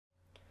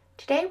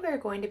Today we're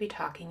going to be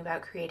talking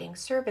about creating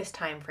service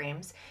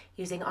timeframes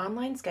using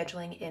online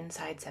scheduling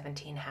inside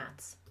 17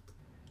 Hats.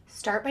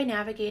 Start by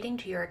navigating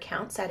to your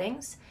account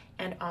settings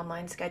and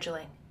online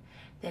scheduling.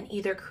 Then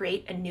either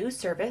create a new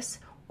service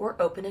or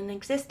open an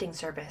existing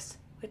service,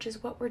 which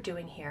is what we're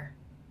doing here.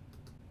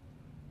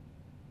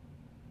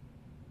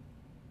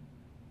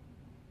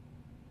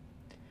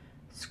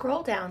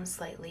 Scroll down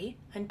slightly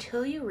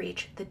until you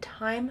reach the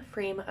Time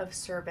Frame of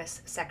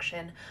Service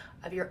section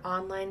of your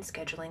online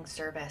scheduling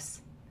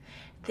service.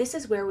 This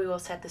is where we will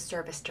set the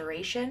service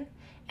duration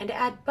and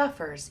add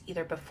buffers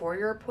either before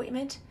your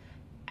appointment,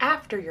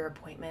 after your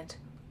appointment,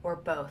 or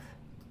both.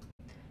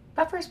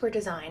 Buffers were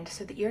designed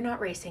so that you're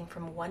not racing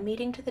from one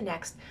meeting to the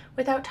next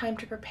without time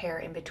to prepare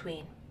in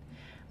between.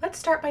 Let's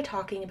start by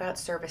talking about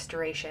service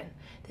duration.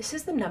 This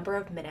is the number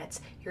of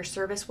minutes your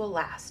service will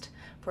last.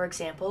 For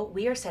example,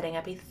 we are setting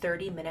up a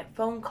 30-minute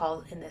phone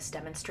call in this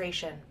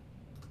demonstration.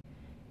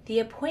 The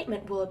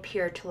appointment will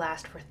appear to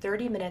last for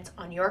 30 minutes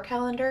on your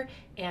calendar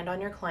and on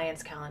your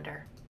client's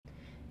calendar.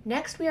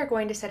 Next, we are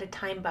going to set a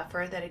time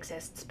buffer that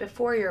exists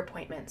before your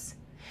appointments.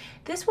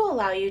 This will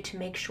allow you to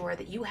make sure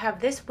that you have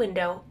this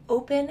window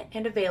open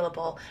and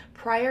available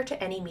prior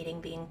to any meeting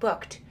being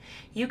booked.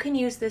 You can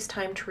use this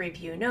time to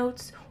review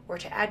notes or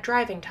to add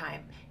driving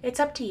time. It's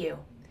up to you.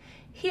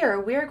 Here,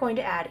 we are going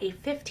to add a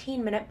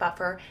 15-minute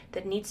buffer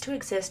that needs to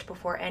exist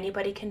before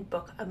anybody can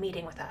book a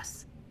meeting with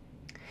us.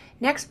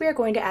 Next, we are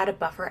going to add a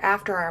buffer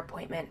after our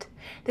appointment.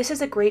 This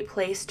is a great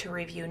place to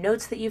review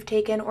notes that you've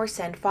taken or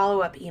send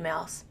follow-up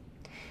emails.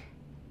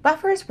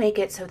 Buffers make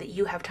it so that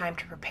you have time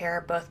to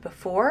prepare both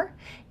before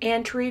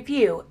and to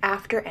review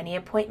after any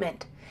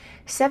appointment.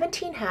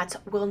 17 Hats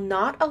will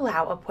not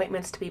allow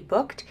appointments to be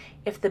booked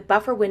if the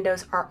buffer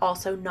windows are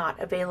also not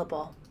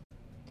available.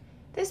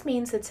 This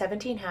means that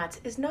 17 Hats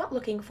is not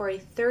looking for a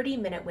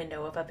 30-minute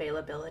window of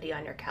availability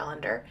on your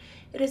calendar.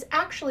 It is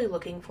actually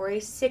looking for a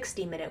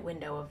 60-minute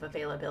window of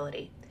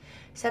availability.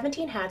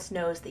 17 Hats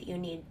knows that you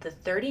need the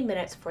 30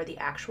 minutes for the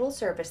actual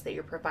service that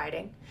you're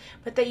providing,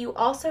 but that you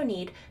also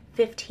need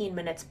 15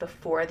 minutes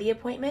before the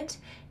appointment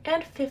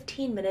and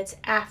 15 minutes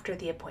after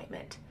the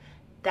appointment.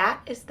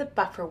 That is the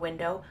buffer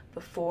window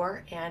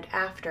before and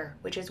after,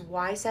 which is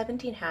why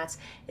 17 Hats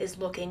is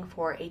looking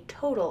for a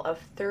total of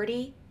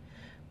 30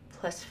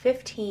 plus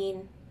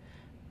 15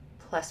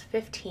 plus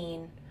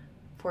 15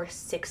 for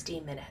 60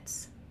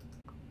 minutes.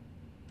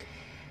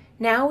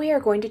 Now we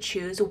are going to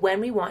choose when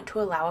we want to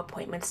allow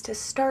appointments to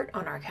start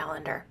on our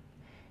calendar.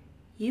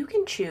 You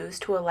can choose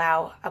to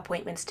allow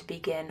appointments to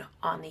begin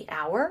on the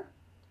hour,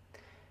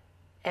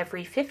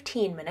 every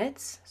 15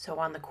 minutes, so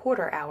on the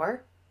quarter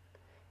hour,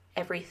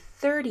 every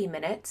 30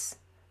 minutes,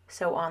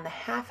 so on the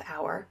half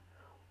hour,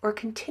 or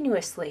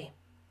continuously.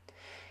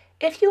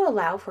 If you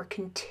allow for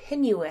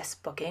continuous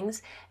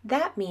bookings,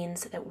 that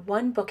means that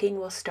one booking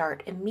will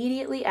start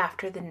immediately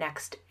after the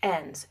next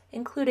ends,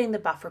 including the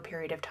buffer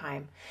period of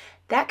time.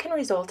 That can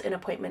result in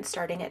appointments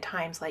starting at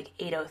times like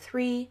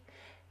 8:03,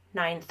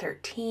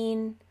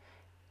 9:13,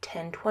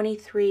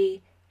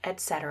 10:23,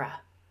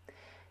 etc.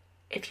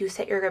 If you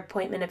set your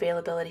appointment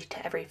availability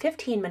to every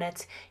 15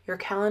 minutes, your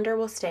calendar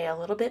will stay a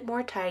little bit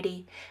more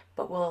tidy,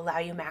 but will allow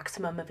you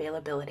maximum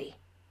availability.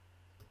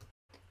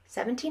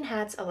 17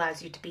 Hats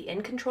allows you to be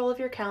in control of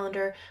your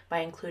calendar by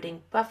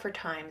including buffer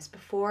times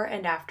before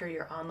and after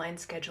your online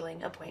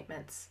scheduling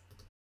appointments.